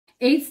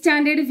8th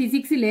standard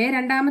ഫിസിക്സിലെ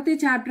രണ്ടാമത്തെ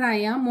chapter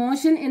ആയ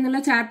motion എന്നുള്ള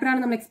ചാപ്റ്റർ ആണ്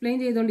നമ്മൾ എക്സ്പ്ലെയിൻ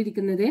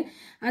ചെയ്തുകൊണ്ടിരിക്കുന്നത്.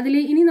 അതിൽ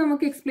ഇനി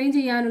നമുക്ക് എക്സ്പ്ലെയിൻ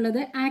ചെയ്യാനുള്ളത്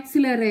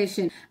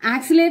ആക്സിലറേഷൻ.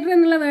 ആക്സിലേറ്റർ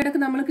എന്നുള്ള വേർഡൊക്കെ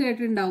നമ്മൾ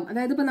കേട്ടിട്ടുണ്ടാവും.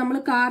 അതായത് ഇപ്പൊ നമ്മൾ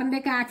കാറിന്റെ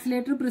ഒക്കെ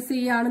ആക്സിലേറ്റർ പ്രസ്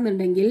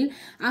ചെയ്യുകയാണെന്നുണ്ടെങ്കിൽ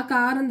ആ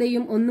കാർ എന്ത്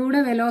ചെയ്യും,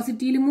 ഒന്നുകൂടെ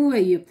വെലോസിറ്റിയിൽ മൂവ്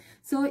ചെയ്യും.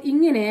 സോ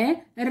ഇങ്ങനെ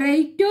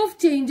റേറ്റ് ഓഫ്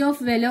ചേഞ്ച്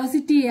ഓഫ്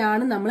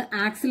വെലോസിറ്റിയാണ് നമ്മൾ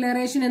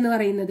ആക്സിലറേഷൻ എന്ന്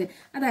പറയുന്നത്.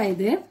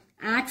 അതായത്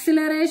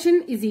acceleration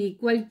is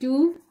equal to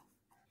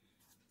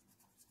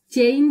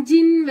change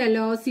in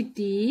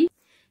velocity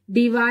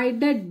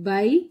divided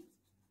by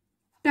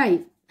time.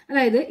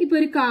 അതായത് ഇപ്പൊ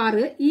ഒരു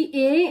കാറ് ഈ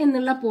എ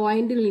എന്നുള്ള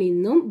പോയിന്റിൽ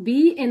നിന്നും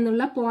ബി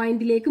എന്നുള്ള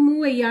പോയിന്റിലേക്ക്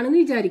മൂവ്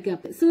ചെയ്യാണെന്ന് വിചാരിക്കാം.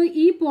 സോ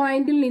ഈ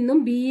പോയിന്റിൽ നിന്നും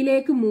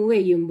ബിയിലേക്ക് മൂവ്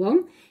ചെയ്യുമ്പോൾ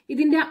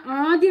ഇതിന്റെ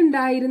ആദ്യം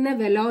ഉണ്ടായിരുന്ന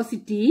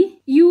വെലോസിറ്റി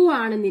യു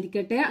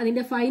ആണെന്നിരിക്കട്ടെ,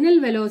 അതിന്റെ ഫൈനൽ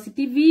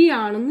വെലോസിറ്റി വി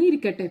ആണെന്ന്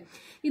ഇരിക്കട്ടെ.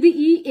 ഇത്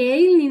ഈ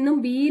എയിൽ നിന്നും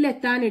ബിയിൽ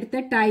എത്താൻ എടുത്ത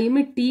ടൈം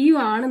ടി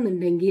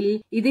ആണെന്നുണ്ടെങ്കിൽ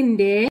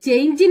ഇതിന്റെ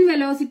ചേഞ്ച് ഇൻ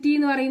വെലോസിറ്റി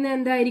എന്ന് പറയുന്നത്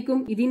എന്തായിരിക്കും?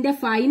 ഇതിന്റെ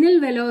final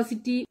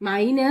velocity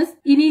minus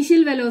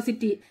initial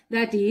velocity.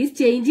 That is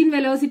change in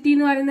velocity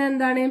എന്ന് പറയുന്നത്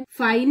എന്താണ്?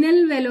 Final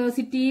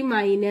velocity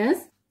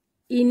minus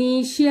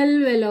initial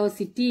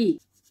velocity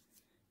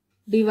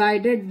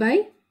divided by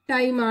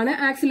time ആണ്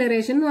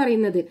ആക്സിലറേഷൻ എന്ന്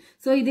പറയുന്നത്.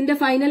 സോ ഇതിന്റെ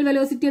ഫൈനൽ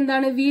വെലോസിറ്റി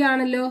എന്താണ്? വി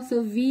ആണല്ലോ. So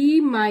we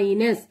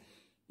minus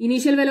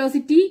initial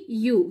velocity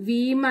U,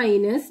 V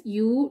minus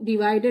U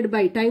divided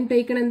by time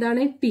taken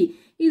എന്താണ്? ടി.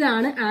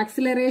 ഇതാണ്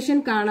ആക്സിലറേഷൻ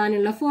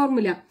കാണാനുള്ള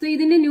ഫോർമുല. സോ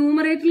ഇതിന്റെ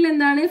ന്യൂമറേറ്ററിൽ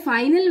എന്താണ്?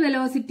 Final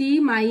velocity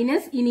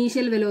minus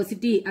initial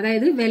velocity,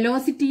 അതായത്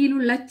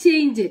വെലോസിറ്റിയിലുള്ള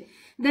change,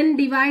 then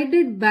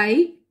divided by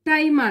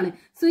time ആണ്.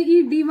 സോ ഈ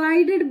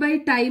ഡിവൈഡഡ് ബൈ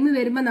ടൈം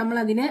വരുമ്പോൾ നമ്മൾ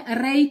അതിനെ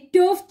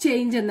റേറ്റ് ഓഫ്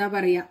ചേഞ്ച് എന്നാ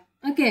പറയാ.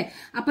 ഓക്കെ,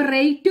 അപ്പൊ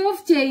rate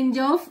of change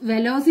of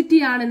velocity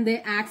ആണ് എന്ത്?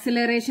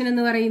 ആക്സിലറേഷൻ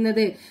എന്ന്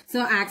പറയുന്നത്. So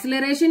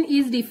acceleration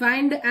is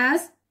defined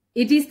as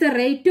it is the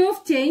rate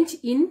of change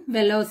in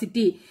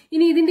velocity.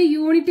 ഇനി ഇതിന്റെ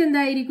യൂണിറ്റ്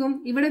എന്തായിരിക്കും?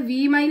 ഇവിടെ വി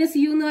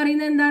മൈനസ് യു എന്ന്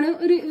പറയുന്നത് എന്താണ്?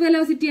 ഒരു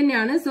വെലോസിറ്റി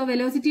തന്നെയാണ്. സോ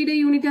വെലോസിറ്റിയുടെ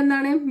യൂണിറ്റ്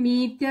എന്താണ്?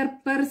 Metre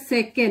per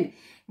second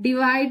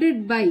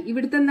divided by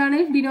ഇവിടുത്തെ എന്താണ്?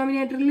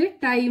 ഡിനോമിനേറ്ററിൽ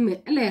ടൈം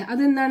അല്ലെ,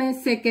 അതെന്താണ്?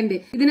 സെക്കൻഡ്.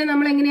 ഇതിനെ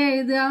നമ്മൾ എങ്ങനെയാ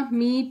എഴുതുക?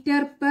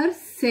 Metre per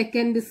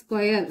second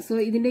square. So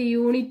ഇതിന്റെ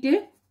unit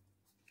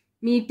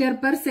metre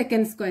per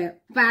second square.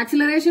 അപ്പൊ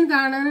ആക്സിലറേഷൻ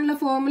കാണാനുള്ള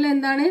ഫോർമുല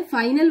എന്താണ്?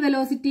 Final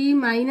velocity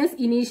minus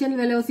initial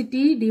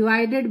velocity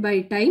divided by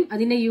time,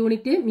 അതിന്റെ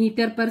unit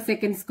metre per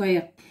second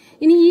square.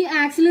 ഇനി ഈ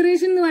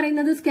ആക്സിലറേഷൻ എന്ന്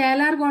പറയുന്നത്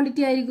സ്കേലാർ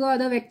ക്വാണ്ടിറ്റി ആയിരിക്കോ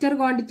അതോ വെക്ടർ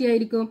ക്വാണ്ടിറ്റി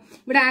ആയിരിക്കും?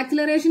 ഇവിടെ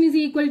ആക്സിലറേഷൻ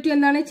ഇസ് ഈക്വൽ ടു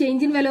എന്താണ്?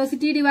 Change in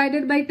velocity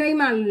divided by time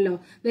ആണല്ലോ.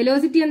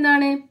 വെലോസിറ്റി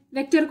എന്താണ്?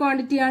 വെക്ടർ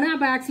ക്വാണ്ടിറ്റി ആണ്.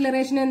 അപ്പൊ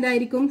ആക്സിലറേഷൻ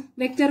എന്തായിരിക്കും?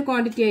 വെക്ടർ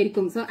ക്വാണ്ടിറ്റി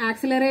ആയിരിക്കും. So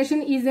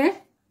acceleration is A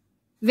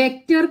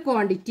vector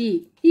quantity.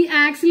 ഈ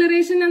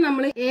ആക്സിലറേഷനെ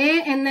നമ്മൾ എ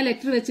എന്ന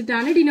ലെറ്റർ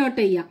വെച്ചിട്ടാണ് ഡിനോട്ട്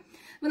ചെയ്യുക.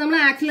 അപ്പൊ നമ്മൾ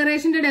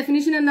ആക്സിലറേഷന്റെ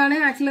ഡെഫിനിഷൻ എന്താണ്?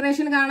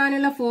 ആക്സിലറേഷൻ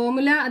കാണാനുള്ള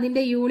ഫോർമുല,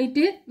 അതിന്റെ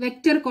യൂണിറ്റ്,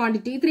 വെക്ടർ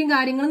ക്വാണ്ടിറ്റി, ഇത്രയും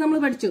കാര്യങ്ങൾ നമ്മൾ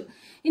പഠിച്ചു.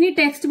 ഇനി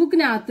ടെക്സ്റ്റ്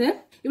ബുക്കിനകത്ത്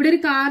ഇവിടെ ഒരു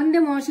കാറിന്റെ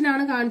മോഷൻ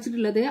ആണ്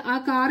കാണിച്ചിട്ടുള്ളത്. ആ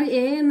കാർ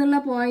എ എന്നുള്ള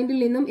പോയിന്റിൽ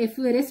നിന്നും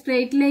എഫ് വരെ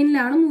സ്ട്രെയിറ്റ്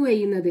ലൈനിലാണ് മൂവ്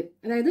ചെയ്യുന്നത്,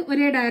 അതായത്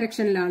ഒരേ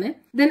ഡയറക്ഷനിലാണ്.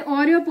 ദെൻ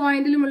ഓരോ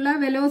പോയിന്റിലുമുള്ള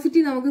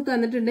വെലോസിറ്റി നമുക്ക്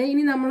തന്നിട്ടുണ്ട്.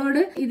 ഇനി നമ്മളോട്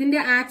ഇതിന്റെ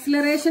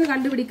ആക്സിലറേഷൻ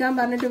കണ്ടുപിടിക്കാൻ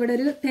പറഞ്ഞിട്ട് ഇവിടെ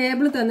ഒരു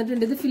ടേബിൾ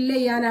തന്നിട്ടുണ്ട്. ഇത് ഫില്ല്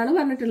ചെയ്യാനാണ്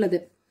പറഞ്ഞിട്ടുള്ളത്.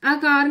 ആ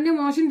കാറിന്റെ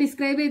മോഷൻ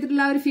ഡിസ്ക്രൈബ്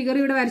ചെയ്തിട്ടുള്ള ആ ഒരു ഫിഗർ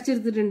ഇവിടെ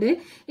വരച്ചെടുത്തിട്ടുണ്ട്.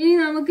 ഇനി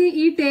നമുക്ക്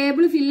ഈ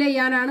ടേബിൾ ഫില്ല്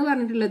ചെയ്യാനാണ്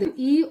പറഞ്ഞിട്ടുള്ളത്.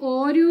 ഈ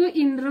ഓരോ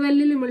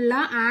ഇന്റർവെല്ലിലുമുള്ള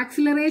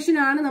ആക്സിലറേഷൻ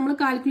ആണ് നമ്മൾ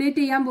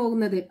കാൽക്കുലേറ്റ് ചെയ്യാൻ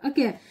പോകുന്നത്.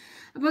 ഓക്കെ,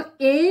 അപ്പൊ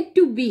A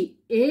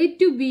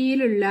to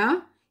ബിയിലുള്ള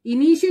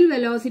initial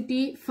velocity,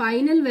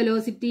 final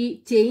velocity,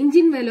 change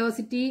in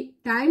velocity,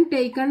 time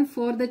taken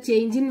for the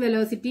change in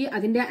velocity,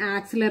 അതിന്റെ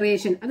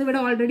ആക്സിലറേഷൻ അത്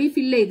ഇവിടെ ഓൾറെഡി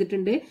ഫില്ല്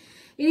ചെയ്തിട്ടുണ്ട്.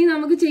 ഇനി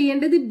നമുക്ക്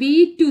ചെയ്യേണ്ടത് B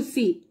to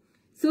C.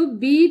 So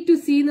B to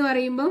C എന്ന്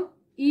പറയുമ്പോൾ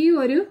ഈ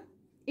ഒരു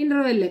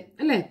ഇന്റർവെല്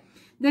അല്ലെ.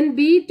 Then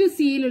B to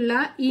സിയിലുള്ള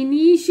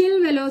initial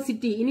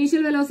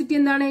velocity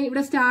എന്താണ്?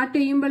 ഇവിടെ സ്റ്റാർട്ട്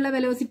ചെയ്യുമ്പോഴുള്ള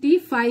velocity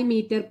 5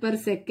 metre per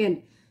second.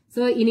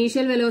 So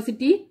initial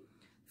velocity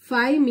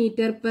 5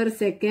 metre per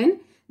second.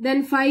 Then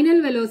final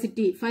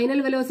velocity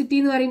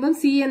എന്ന് പറയുമ്പോൾ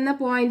സി എന്ന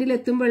പോയിന്റിൽ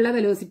എത്തുമ്പോഴുള്ള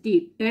velocity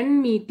 10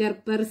 metre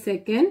per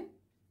second.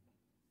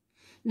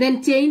 Then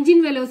change in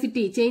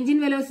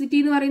velocity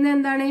എന്ന് പറയുന്നത്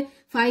എന്താണ്?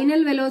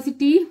 Final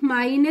velocity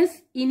minus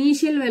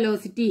initial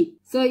velocity.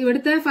 So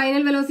ഇവിടുത്തെ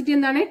ഫൈനൽ വെലോസിറ്റി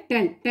എന്താണ്?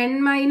 10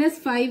 minus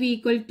 5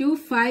 equal to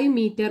 5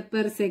 metre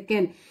per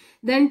second.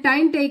 Then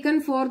time taken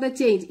for the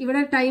change,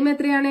 ഇവിടെ ടൈം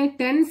എത്രയാണ്?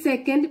 10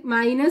 second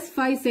minus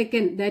 5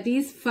 second, that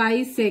is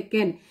 5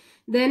 second.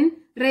 Then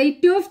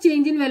rate of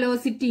change in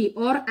velocity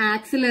or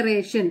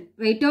acceleration.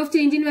 Rate of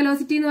change in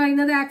velocity എന്ന്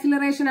പറയുന്നത്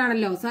acceleration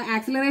ആണല്ലോ. So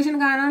acceleration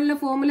കാണാനുള്ള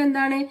formula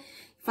എന്താണ്?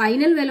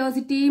 Final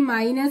velocity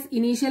minus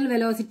initial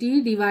velocity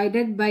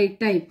divided by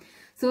time.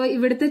 So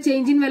ഇവിടുത്തെ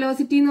change in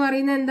velocity എന്ന്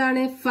പറയുന്നത്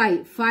എന്താണ്?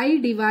 5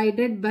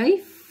 divided by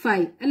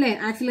 5 അല്ലെ.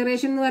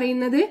 ആക്സിലറേഷൻ എന്ന്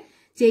പറയുന്നത്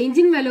change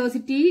in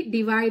velocity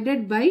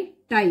divided by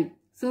time.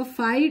 So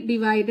 5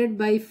 divided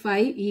by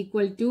 5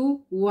 equal to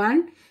 1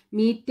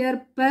 metre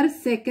per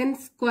second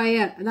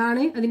square.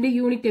 അതാണ് അതിന്റെ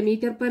unit,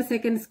 metre per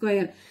second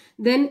square.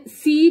 Then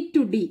C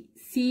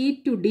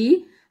to D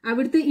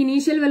അവിടുത്തെ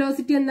ഇനീഷ്യൽ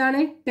വെലോസിറ്റി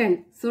എന്താണ്? 10.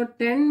 So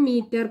 10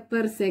 metre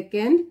per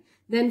second.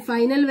 Then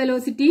final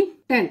velocity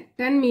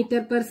 10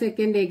 meter per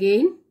second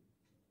again.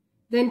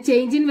 Then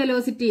change in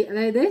velocity,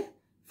 അതായത്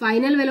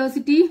final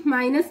velocity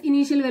minus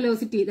initial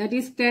velocity, that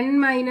is 10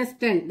 minus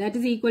 10, that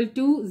is equal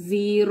to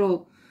 0.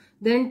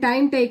 Then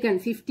time taken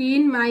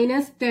 15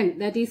 minus 10,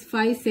 that is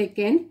 5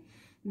 seconds.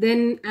 Then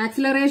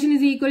acceleration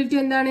is equal to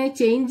എന്താണ്?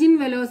 Change in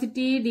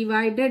velocity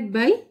divided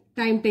by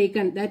time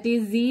taken, that is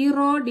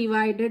 0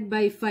 divided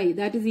by 5,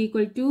 that is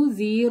equal to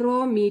 0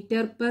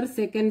 meter per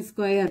second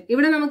square.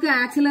 ഇവിടെ നമുക്ക്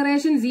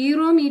acceleration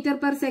 0 meter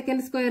per second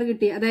square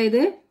കിട്ടി.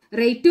 അതായത്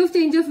rate of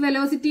change of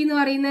velocity എന്ന്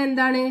പറയുന്നത്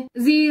എന്താണ്?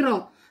 0.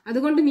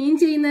 അതുകൊണ്ട് മീൻ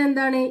ചെയ്യുന്നത്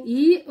എന്താണ്?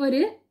 ഈ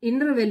ഒരു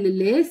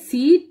ഇന്റർവെല്ലിലെ C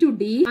to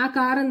D ആ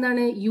കാർ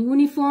എന്താണ്?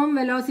 യൂണിഫോം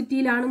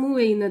വെലോസിറ്റിയിലാണ് മൂവ്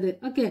ചെയ്യുന്നത്.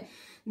 Okay.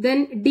 Then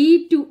D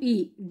to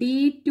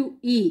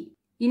E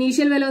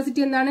initial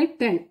velocity എന്താണ്?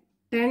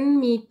 10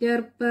 meter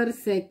per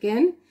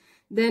second.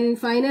 Then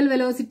final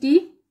velocity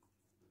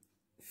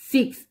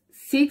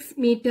 6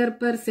 meter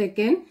per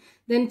second.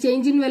 Then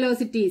change in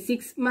velocity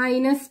 6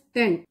 minus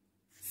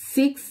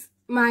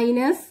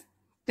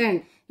 10.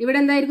 ഇവിടെ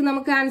എന്തായിരിക്കും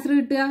നമുക്ക് ആൻസർ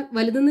കിട്ടുക?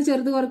 വലുതെന്ന്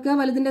ചെറുത് കുറക്കുക,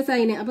 വലുതിന്റെ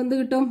സൈന്. അപ്പൊ എന്ത്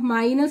കിട്ടും?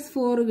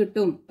 -4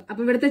 കിട്ടും. അപ്പൊ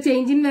ഇവിടുത്തെ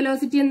ചേഞ്ച് ഇൻ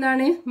വെലോസിറ്റി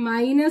എന്താണ്?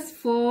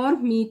 -4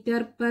 meter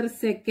per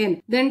second.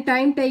 Then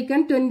time taken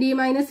 20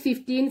 minus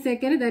 15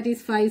 second, that is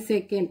 5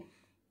 seconds.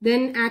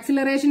 Then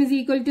acceleration is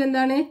equal to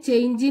എന്താണ്?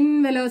 Change in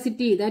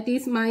velocity, that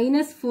is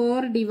 -4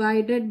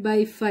 divided by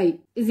 5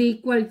 is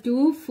equal to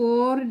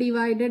 4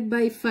 divided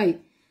by 5.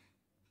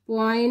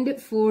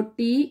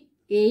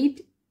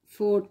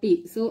 0.4840.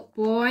 So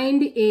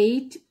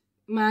 0.8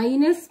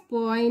 minus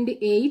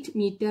 0.8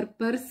 meter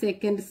per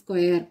second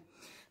square.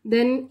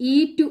 Then E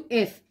to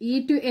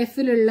F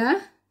ലുള്ള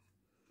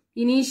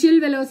initial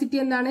velocity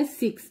എന്താണ്?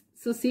 6.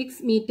 So 6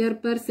 meter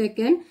per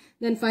second.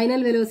 Then final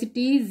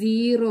velocity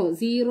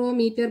 0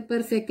 meter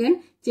per second.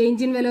 Change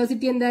in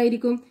velocity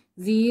എന്തായിരിക്കും?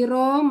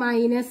 0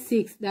 minus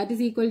 6, that is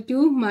equal to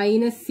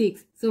 -6.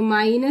 So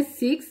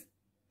 -6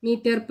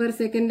 meter per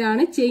second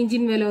ആണ് change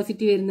in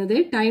velocity വരുന്നത്.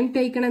 Time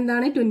taken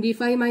എന്താണ്?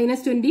 25 minus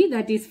 20,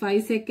 that is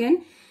 5 seconds.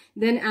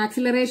 Then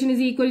acceleration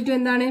is equal to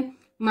എന്താണ്?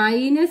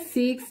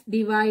 -6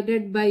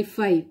 divided by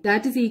 5,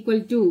 that is equal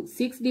to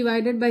 6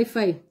 divided by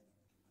 5.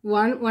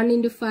 1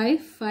 into 5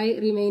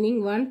 remaining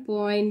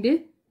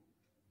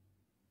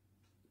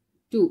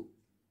 1.2,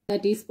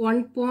 that is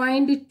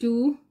 1.2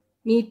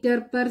 meter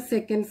per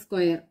second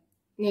square.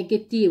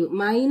 Negative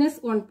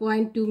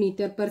 -1.2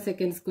 meter per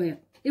second square.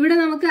 ഇവിടെ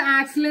നമുക്ക്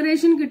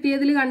acceleration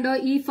കിട്ടിയതിൽ കണ്ടോ,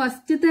 ഈ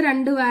ഫസ്റ്റത്തെ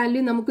രണ്ട്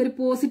value നമുക്കൊരു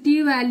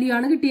positive value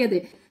ആണ് കിട്ടിയത്.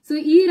 സോ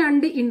ഈ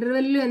രണ്ട്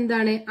ഇന്റർവെല്ലിലും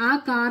എന്താണ്? ആ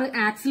കാർ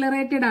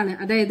ആക്സിലറേറ്റഡ് ആണ്,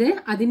 അതായത്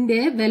അതിന്റെ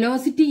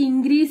വെലോസിറ്റി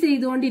ഇൻക്രീസ്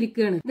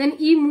ചെയ്തുകൊണ്ടിരിക്കുകയാണ്. ദെൻ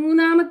ഈ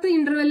മൂന്നാമത്തെ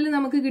ഇന്റർവെല്ലിൽ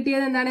നമുക്ക്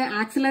കിട്ടിയത് എന്താണ്?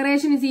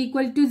 ആക്സിലറേഷൻ ഇസ്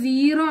ഈക്വൽ ടു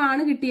 0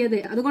 ആണ് കിട്ടിയത്.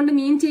 അതുകൊണ്ട്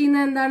മീൻ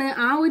ചെയ്യുന്നത് എന്താണ്?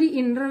 ആ ഒരു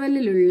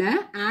ഇന്റർവെല്ലിലുള്ള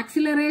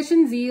ആക്സിലറേഷൻ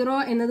 0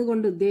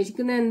 എന്നതുകൊണ്ട്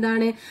ഉദ്ദേശിക്കുന്നത്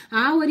എന്താണ്?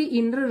 ആ ഒരു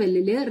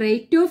ഇന്റർവെല്ലില്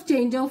rate of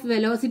change of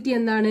velocity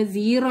എന്താണ്?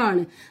 0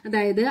 ആണ്.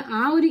 അതായത്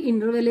ആ ഒരു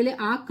ഇന്റർവെല്ലില്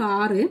ആ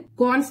കാറ്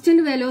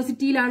കോൺസ്റ്റന്റ്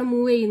വെലോസിറ്റിയിലാണ്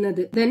മൂവ്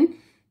ചെയ്യുന്നത്. ദെൻ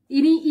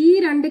ഇനി ഈ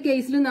രണ്ട്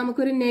കേസിലും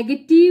നമുക്കൊരു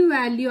നെഗറ്റീവ്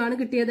വാല്യൂ ആണ്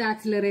കിട്ടിയത്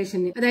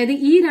ആക്സിലറേഷന്. അതായത്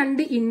ഈ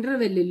രണ്ട്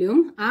ഇന്റർവെല്ലിലും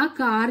ആ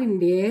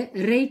കാറിന്റെ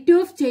rate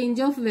of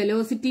change of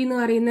velocity എന്ന്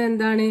പറയുന്നത്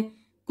എന്താണ്?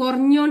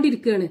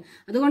 കുറഞ്ഞുകൊണ്ടിരിക്കുകയാണ്.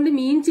 അതുകൊണ്ട്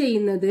മീൻ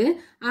ചെയ്യുന്നത്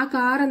ആ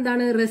കാർ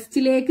എന്താണ്?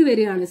 റെസ്റ്റിലേക്ക്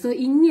വരികയാണ്. സോ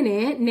ഇങ്ങനെ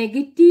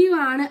നെഗറ്റീവ്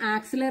ആണ്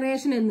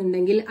ആക്സിലറേഷൻ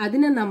എന്നുണ്ടെങ്കിൽ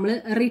അതിനെ നമ്മൾ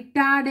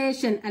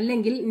റിട്ടാർഡേഷൻ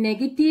അല്ലെങ്കിൽ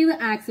നെഗറ്റീവ്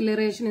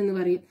ആക്സിലറേഷൻ എന്ന്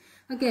പറയും.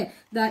 ഓക്കെ,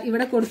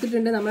 ഇവിടെ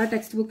കൊടുത്തിട്ടുണ്ട് നമ്മുടെ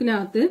text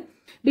ബുക്കിനകത്ത്.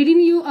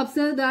 Didn't you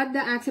observe that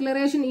the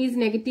acceleration is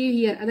negative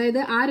here? അതായത്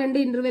ആ രണ്ട്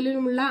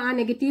ഇന്റർവെല്ലിലുമുള്ള ആ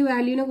നെഗറ്റീവ്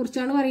വാല്യൂവിനെ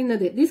കുറിച്ചാണ്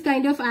പറയുന്നത്. This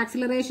kind of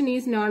acceleration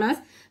is known as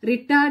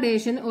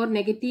retardation or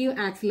negative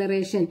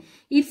acceleration.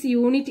 Its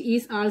unit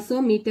is also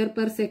meter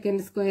per second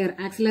square.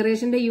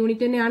 ആക്സിലറേഷന്റെ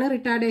unit തന്നെയാണ്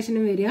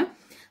റിട്ടാർഡേഷനും വരിക.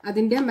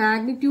 അതിന്റെ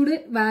magnitude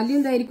value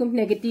എന്തായിരിക്കും?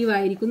 നെഗറ്റീവ്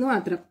ആയിരിക്കും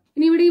മാത്രം.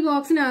 ഇനി ഇവിടെ ഈ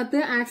ബോക്സിനകത്ത്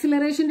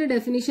ആക്സിലറേഷന്റെ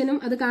ഡെഫിനിഷനും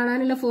അത്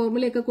കാണാനുള്ള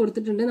ഫോർമുലയൊക്കെ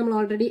കൊടുത്തിട്ടുണ്ട്. നമ്മൾ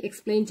ഓൾറെഡി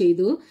എക്സ്പ്ലെയിൻ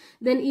ചെയ്തു.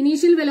 Then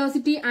initial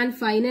velocity and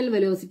final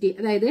velocity,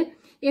 അതായത്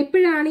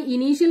എപ്പോഴാണ്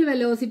ഇനീഷ്യൽ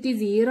വെലോസിറ്റി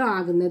 0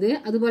 ആകുന്നത്,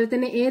 അതുപോലെ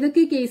തന്നെ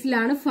ഏതൊക്കെ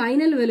കേസിലാണ്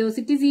ഫൈനൽ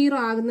വെലോസിറ്റി 0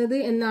 ആകുന്നത്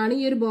എന്നാണ്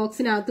ഈ ഒരു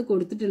ബോക്സിനകത്ത്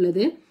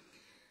കൊടുത്തിട്ടുള്ളത്.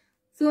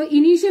 സോ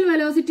ഇനീഷ്യൽ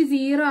വെലോസിറ്റി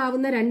 0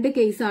 ആകുന്ന രണ്ട്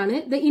കേസാണ്.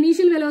 The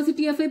initial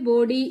velocity of A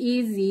body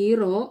is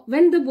 0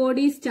 when the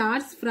body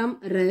starts from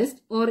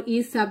rest or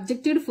is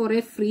subjected four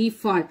A free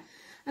fall.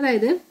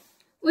 അതായത്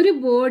ഒരു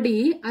ബോഡി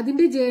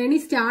അതിന്റെ ജേർണി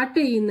സ്റ്റാർട്ട്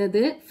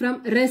ചെയ്യുന്നത് ഫ്രം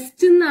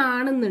റെസ്റ്റ്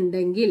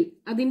എന്നാണെന്നുണ്ടെങ്കിൽ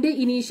അതിന്റെ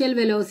ഇനീഷ്യൽ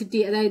വെലോസിറ്റി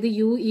അതായത്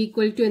u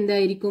ഈക്വൽ ടു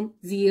എന്തായിരിക്കും?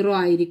 0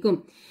 ആയിരിക്കും.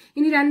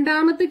 ഇനി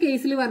രണ്ടാമത്തെ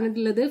കേസിൽ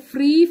പറഞ്ഞിട്ടുള്ളത്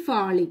ഫ്രീ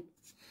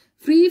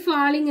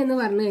ഫാളിംഗ് എന്ന്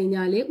പറഞ്ഞു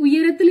കഴിഞ്ഞാൽ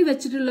ഉയരത്തിൽ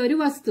വെച്ചിട്ടുള്ള ഒരു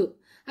വസ്തു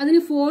അതിന്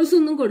ഫോഴ്സ്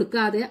ഒന്നും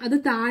കൊടുക്കാതെ അത്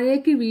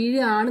താഴേക്ക്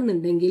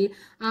വീഴുകയാണെന്നുണ്ടെങ്കിൽ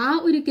ആ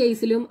ഒരു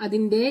കേസിലും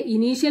അതിന്റെ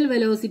initial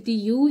velocity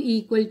u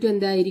equal to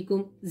എന്തായിരിക്കും?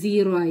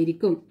 0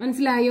 ആയിരിക്കും.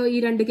 മനസ്സിലായോ ഈ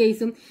രണ്ട്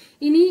കേസും?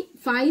 ഇനി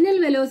ഫൈനൽ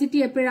വെലോസിറ്റി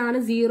എപ്പോഴാണ്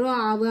 0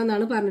 ആവുക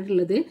എന്നാണ്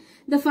പറഞ്ഞിട്ടുള്ളത്.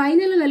 The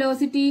final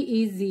velocity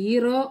is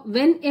 0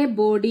 when A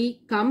body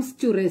comes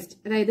to rest.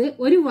 അതായത്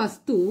ഒരു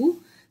വസ്തു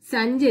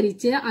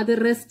സഞ്ചരിച്ച് അത്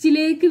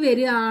റെസ്റ്റിലേക്ക്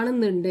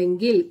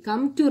വരികയാണെന്നുണ്ടെങ്കിൽ,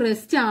 കം ടു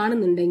റെസ്റ്റ്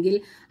ആണെന്നുണ്ടെങ്കിൽ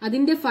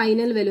അതിന്റെ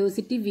final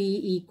velocity v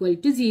equal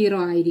to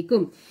 0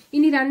 ആയിരിക്കും.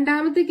 ഇനി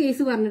രണ്ടാമത്തെ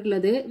കേസ്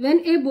പറഞ്ഞിട്ടുള്ളത് when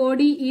A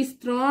body is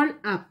thrown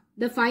up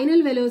the final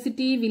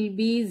velocity will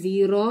be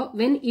 0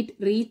 when it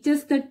reaches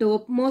the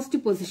topmost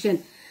position.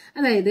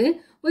 അതായത്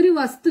ഒരു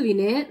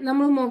വസ്തുവിനെ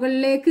നമ്മൾ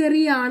മുകളിലേക്ക്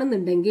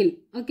എറിയാണെന്നുണ്ടെങ്കിൽ,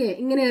 ഓക്കെ,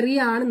 ഇങ്ങനെ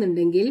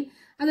എറിയാണെന്നുണ്ടെങ്കിൽ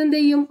അതെന്ത്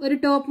ചെയ്യും? ഒരു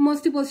ടോപ്പ്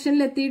മോസ്റ്റ്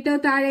പൊസിഷനിൽ എത്തിയിട്ട്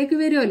താഴേക്ക്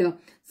വരുമല്ലോ.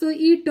 സോ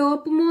ഈ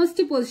ടോപ്പ്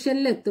മോസ്റ്റ്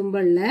പൊസിഷനിൽ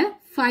എത്തുമ്പോഴുള്ള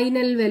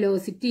ഫൈനൽ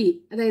വെലോസിറ്റി,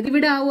 അതായത്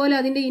ഇവിടെ ആവുമല്ലോ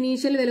അതിന്റെ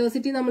ഇനീഷ്യൽ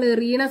വെലോസിറ്റി നമ്മൾ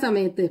എറിയണ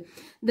സമയത്ത്,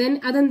 ദെൻ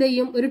അതെന്ത്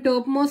ചെയ്യും? ഒരു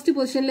ടോപ്പ് മോസ്റ്റ്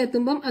പൊസിഷനിൽ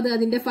എത്തുമ്പോൾ അത്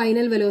അതിന്റെ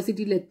ഫൈനൽ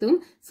വെലോസിറ്റിയിൽ എത്തും.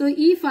 സോ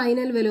ഈ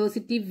final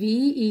velocity v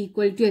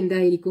equal to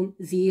എന്തായിരിക്കും?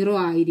 0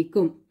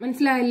 ആയിരിക്കും.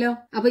 മനസ്സിലായല്ലോ?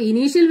 അപ്പൊ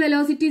ഇനീഷ്യൽ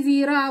വെലോസിറ്റി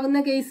 0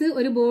 ആവുന്ന കേസ്,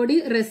 ഒരു ബോഡി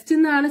റെസ്റ്റ്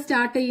നിന്നാണ്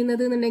സ്റ്റാർട്ട്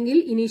ചെയ്യുന്നത് എന്നുണ്ടെങ്കിൽ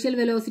initial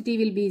velocity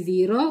will be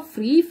 0.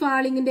 Free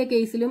ഫാളിംഗിന്റെ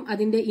കേസിലും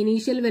അതിന്റെ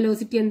ഇനീഷ്യൽ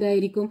വെലോസിറ്റി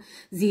എന്തായിരിക്കും?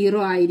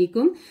 0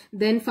 ആയിരിക്കും.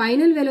 ദെൻ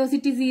ഫൈനൽ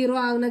വെലോസിറ്റി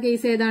 0 ആവുന്ന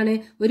കേസ് ഏതാണ്?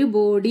 ഒരു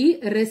ബോഡി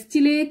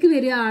റെസ്റ്റിലേക്ക്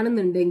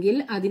വരികയാണെന്നുണ്ടെങ്കിൽ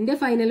അതിന്റെ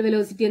ഫൈനൽ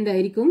വെലോസിറ്റി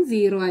എന്തായിരിക്കും?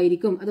 0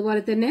 ആയിരിക്കും.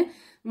 അതുപോലെ തന്നെ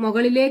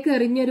മുകളിലേക്ക്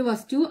എറിഞ്ഞൊരു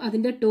വസ്തു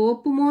അതിന്റെ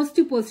ടോപ്പ്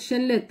മോസ്റ്റ്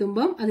പൊസിഷനിൽ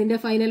എത്തുമ്പോൾ അതിന്റെ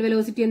ഫൈനൽ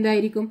വെലോസിറ്റി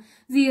എന്തായിരിക്കും?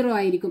 0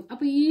 ആയിരിക്കും.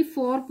 അപ്പൊ ഈ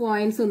 4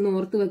 പോയിന്റ്സ് ഒന്ന്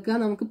ഓർത്ത് വെക്കുക,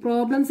 നമുക്ക്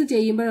പ്രോബ്ലംസ്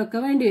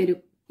ചെയ്യുമ്പോഴൊക്കെ വേണ്ടി വരും.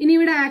 ഇനി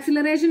ഇവിടെ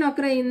ആക്സിലറേഷൻ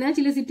ഒക്കെ ചെയ്യുന്ന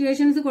ചില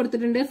സിറ്റുവേഷൻസ്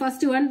കൊടുത്തിട്ടുണ്ട്.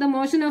 First one, the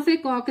motion of A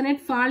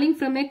coconut falling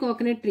from A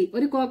coconut tree.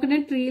 ഒരു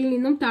കോക്കനട്ട് ട്രീയിൽ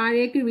നിന്നും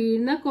താഴേക്ക്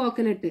വീഴുന്ന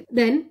coconut.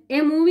 Then A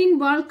moving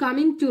ball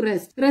coming to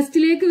rest.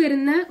 റെസ്റ്റിലേക്ക്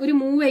വരുന്ന ഒരു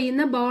മൂവ്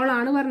ചെയ്യുന്ന ബോൾ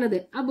ആണ് പറഞ്ഞത്.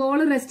 ആ ബോൾ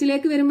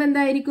റെസ്റ്റിലേക്ക് വരുമ്പോൾ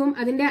എന്തായിരിക്കും?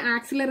 അതിന്റെ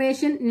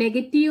ആക്സിലറേഷൻ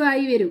നെഗറ്റീവ്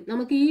ആയി വരും.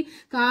 നമുക്ക് ഈ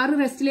കാർ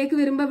റെസ്റ്റിലേക്ക്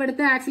വരുമ്പോൾ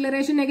ഇവിടുത്തെ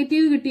ആക്സിലറേഷൻ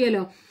നെഗറ്റീവ്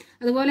കിട്ടിയല്ലോ,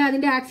 അതുപോലെ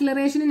അതിന്റെ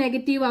ആക്സിലറേഷൻ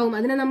നെഗറ്റീവ് ആവും.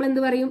 അതിനെ നമ്മൾ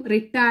എന്ത് പറയും?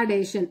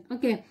 Retardation.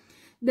 Okay.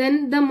 Then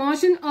the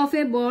motion of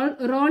a ball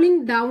rolling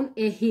down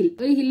a hill.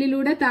 ഒരു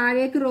ഹില്ലിലൂടെ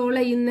താഴേക്ക് റോൾ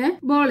ചെയ്യുന്ന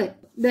ബോള്.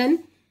 Then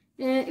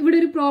ഇവിടെ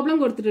ഒരു പ്രോബ്ലം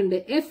കൊടുത്തിട്ടുണ്ട്.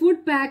 A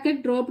food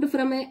packet dropped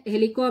from A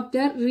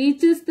helicopter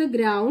reaches the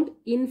ground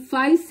in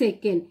 5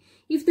 seconds.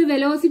 If the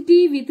velocity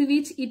with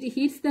which it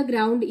hits the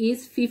ground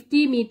is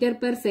 50 meter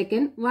per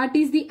second, what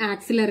is the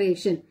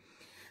acceleration?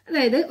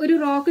 അതായത് ഒരു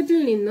റോക്കറ്റിൽ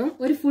നിന്നും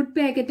ഒരു food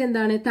packet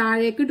എന്താണ്?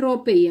 താഴേക്ക്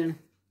drop ചെയ്യാണ്.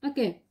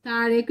 Okay,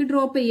 താഴേക്ക്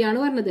drop ചെയ്യാണ്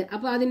പറഞ്ഞത്.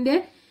 അപ്പൊ അതിന്റെ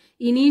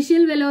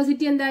ഇനീഷ്യൽ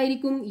വെലോസിറ്റി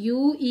എന്തായിരിക്കും? u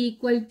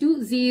equal to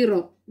 0.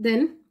 Then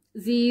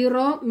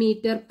 0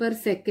 meter per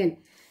second.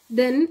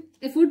 Then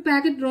a food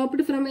packet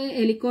dropped from a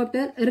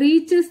helicopter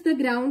reaches the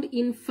ground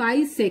in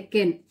 5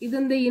 seconds.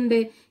 ഇതെന്ത് ചെയ്യുന്നുണ്ട്?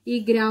 ഈ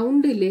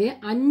ഗ്രൗണ്ടില്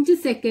 5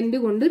 സെക്കൻഡ്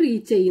കൊണ്ട്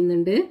റീച്ച്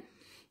ചെയ്യുന്നുണ്ട്.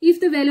 If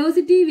the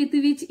velocity with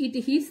which it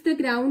hits the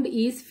ground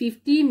is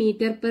 50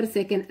 meter per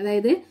second,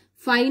 അതായത്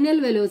final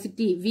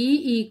velocity v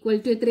equal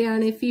to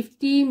എത്രയാണ്?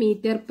 50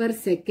 meter per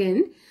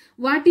second.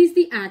 What is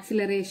the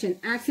acceleration?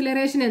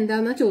 Acceleration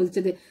എന്താണെന്നാ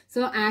ചോദിച്ചത്.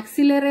 So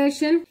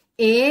acceleration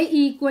a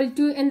equal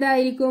to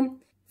എന്തായിരിക്കും?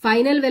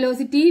 Final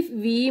velocity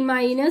v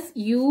minus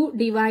u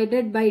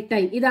divided by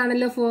time.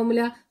 ഇതാണല്ലോ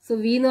formula. So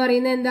v എന്ന്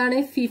പറയുന്നത് എന്താണ്?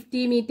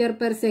 50 meter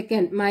per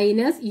second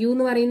minus u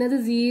എന്ന് പറയുന്നത്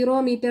 0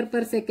 meter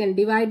per second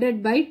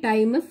divided by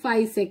time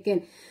 5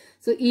 seconds.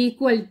 So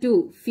equal to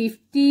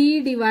 50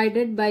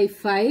 divided by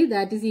 5,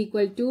 that is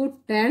equal to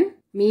 10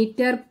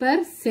 meter per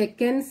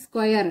second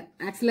square.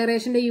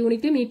 ആക്സിലറേഷന്റെ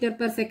unit metre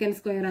per second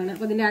square ആണ്.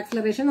 അപ്പൊ അതിന്റെ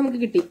acceleration നമുക്ക്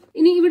കിട്ടി.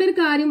 ഇനി ഇവിടെ ഒരു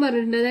കാര്യം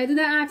പറഞ്ഞിട്ടുണ്ട്, അതായത്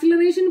the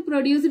acceleration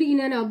produced in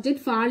an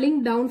object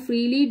falling down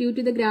freely due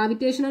to the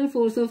gravitational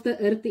force of the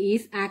earth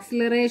is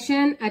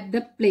acceleration at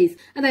the place.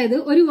 അതായത്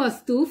ഒരു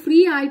വസ്തു ഫ്രീ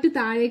ആയിട്ട്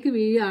താഴേക്ക്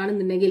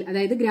വീഴുകയാണെന്നുണ്ടെങ്കിൽ,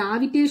 അതായത്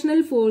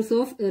ഗ്രാവിറ്റേഷണൽ ഫോഴ്സ്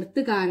ഓഫ്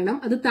എർത്ത് കാരണം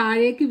അത്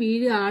താഴേക്ക്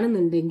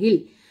വീഴുകയാണെന്നുണ്ടെങ്കിൽ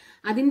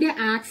അതിന്റെ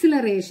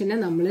ആക്സിലറേഷനെ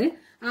നമ്മൾ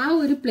ആ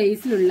ഒരു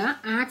പ്ലേസിലുള്ള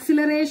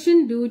ആക്സിലറേഷൻ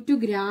ഡ്യൂ ടു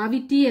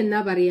ഗ്രാവിറ്റി എന്നാ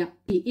പറയാ.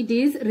 It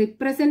is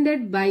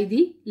represented by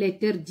the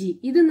letter G.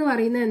 ഇതെന്ന്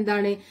പറയുന്നത്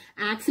എന്താണ്?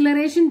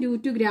 ആക്സിലറേഷൻ ഡ്യൂ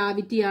ടു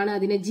ഗ്രാവിറ്റി ആണ്.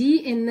 അതിനെ ജി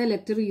എന്ന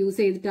ലെറ്റർ യൂസ്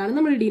ചെയ്തിട്ടാണ്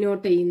നമ്മൾ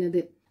ഡിനോട്ട്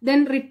ചെയ്യുന്നത്.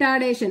 Then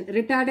retardation.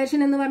 റിട്ടാർഡേഷൻ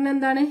എന്ന് പറഞ്ഞാൽ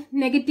എന്താണ്?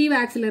 Negative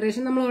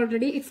acceleration. നമ്മൾ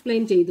ഓൾറെഡി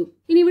എക്സ്പ്ലെയിൻ ചെയ്തു.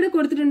 ഇനി ഇവിടെ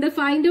കൊടുത്തിട്ടുണ്ട്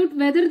find out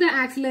whether the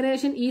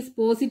acceleration is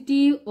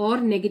positive or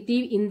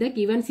negative in the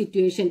given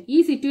situation. ഈ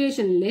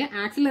സിറ്റുവേഷനിലെ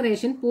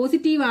ആക്സിലറേഷൻ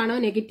പോസിറ്റീവ് ആണോ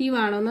നെഗറ്റീവ്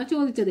ആണോ എന്നാ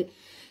ചോദിച്ചത്.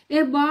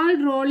 A ball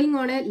rolling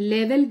on A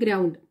level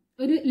ground.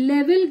 ഒരു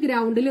ലെവൽ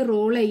ഗ്രൗണ്ടിൽ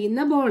റോൾ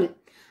ചെയ്യുന്ന ബോൾ.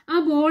 ആ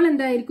ബോൾ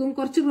എന്തായിരിക്കും?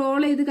 കുറച്ച്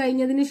റോൾ ചെയ്ത്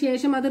കഴിഞ്ഞതിന്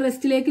ശേഷം അത്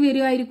റെസ്റ്റിലേക്ക്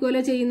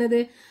വരുമായിരിക്കുമല്ലോ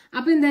ചെയ്യുന്നത്.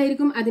 അപ്പൊ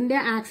എന്തായിരിക്കും? അതിന്റെ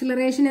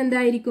ആക്സിലറേഷൻ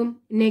എന്തായിരിക്കും?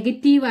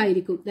 നെഗറ്റീവ്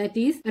ആയിരിക്കും.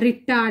 That is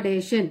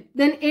retardation.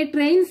 Then A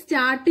train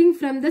starting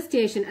from the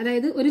station.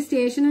 അതായത് ഒരു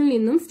സ്റ്റേഷനിൽ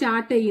നിന്നും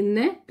സ്റ്റാർട്ട്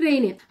ചെയ്യുന്ന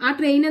ട്രെയിന്. ആ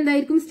ട്രെയിൻ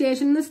എന്തായിരിക്കും?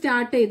 സ്റ്റേഷനിൽ നിന്ന്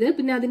സ്റ്റാർട്ട് ചെയ്ത്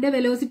പിന്നെ അതിന്റെ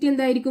വെലോസിറ്റി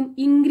എന്തായിരിക്കും?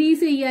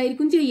 ഇൻക്രീസ്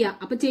ചെയ്യായിരിക്കും ചെയ്യുക.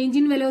 അപ്പൊ ചേഞ്ച്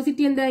ഇൻ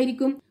വെലോസിറ്റി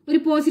എന്തായിരിക്കും?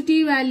 ഒരു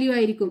പോസിറ്റീവ് വാല്യൂ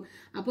ആയിരിക്കും.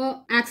 അപ്പോ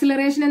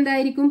ആക്സിലറേഷൻ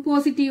എന്തായിരിക്കും?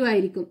 പോസിറ്റീവ്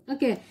ആയിരിക്കും.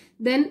 Okay.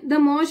 Then the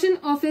motion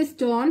of A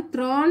stone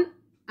thrown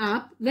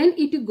up when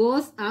it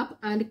goes up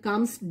and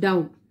comes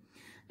down.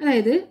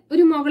 അതായത്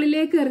ഒരു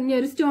മുകളിലേക്ക് എറിഞ്ഞ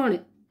ഒരു സ്റ്റോണ്,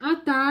 ആ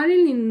താഴെ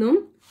നിന്നും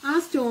ആ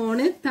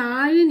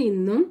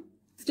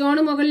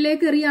സ്റ്റോണ്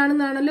മുകളിലേക്ക്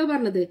എറിയാണെന്നാണല്ലോ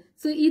പറഞ്ഞത്.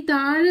 സോ ഈ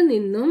താഴെ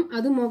നിന്നും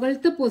അത്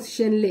മുകളിലത്തെ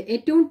പൊസിഷനിൽ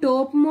ഏറ്റവും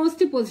ടോപ്പ്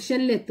മോസ്റ്റ്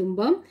പൊസിഷനിൽ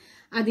എത്തുമ്പോൾ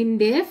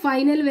അതിന്റെ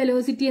ഫൈനൽ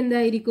വെലോസിറ്റി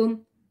എന്തായിരിക്കും?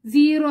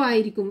 0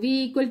 ആയിരിക്കും. v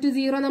ഈക്വൽ ടു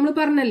 0 നമ്മൾ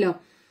പറഞ്ഞല്ലോ.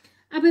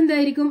 അപ്പൊ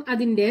എന്തായിരിക്കും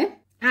അതിന്റെ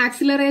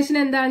ആക്സിലറേഷൻ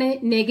എന്താണ്?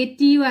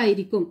 നെഗറ്റീവ്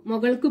ആയിരിക്കും.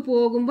 മുകൾക്ക്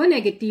പോകുമ്പോൾ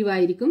നെഗറ്റീവ്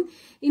ആയിരിക്കും.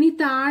 ഇനി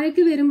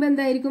താഴേക്ക് വരുമ്പോ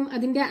എന്തായിരിക്കും?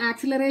 അതിന്റെ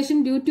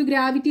ആക്സിലറേഷൻ ഡ്യൂ ടു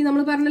ഗ്രാവിറ്റി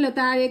നമ്മൾ പറഞ്ഞല്ലോ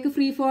താഴേക്ക്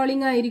ഫ്രീ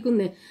ഫോളിംഗ് ആയിരിക്കും.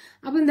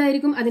 അപ്പൊ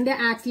എന്തായിരിക്കും? അതിന്റെ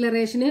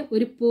ആക്സിലറേഷന്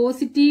ഒരു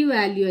പോസിറ്റീവ്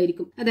വാല്യൂ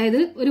ആയിരിക്കും.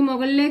 അതായത് ഒരു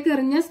മുകളിലേക്ക്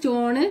എറിഞ്ഞ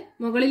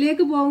സ്റ്റോണ്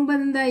മുകളിലേക്ക് പോകുമ്പോൾ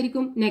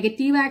എന്തായിരിക്കും?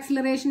 നെഗറ്റീവ്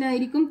ആക്സിലറേഷൻ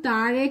ആയിരിക്കും.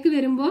 താഴേക്ക്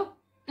വരുമ്പോ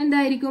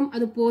എന്തായിരിക്കും?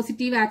 അത്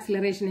പോസിറ്റീവ്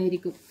ആക്സിലറേഷൻ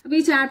ആയിരിക്കും. അപ്പൊ ഈ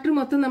ചാപ്റ്റർ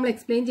മൊത്തം നമ്മൾ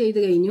എക്സ്പ്ലെയിൻ ചെയ്ത്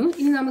കഴിഞ്ഞു.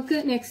 ഇനി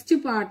നമുക്ക് നെക്സ്റ്റ്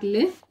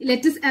പാർട്ടില്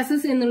ലെറ്റസ്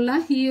അസസ്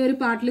എന്നുള്ള ഈ ഒരു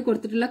പാർട്ടിൽ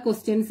കൊടുത്തിട്ടുള്ള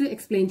ക്വസ്റ്റ്യൻസ്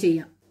എക്സ്പ്ലെയിൻ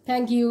ചെയ്യാം.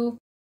 താങ്ക്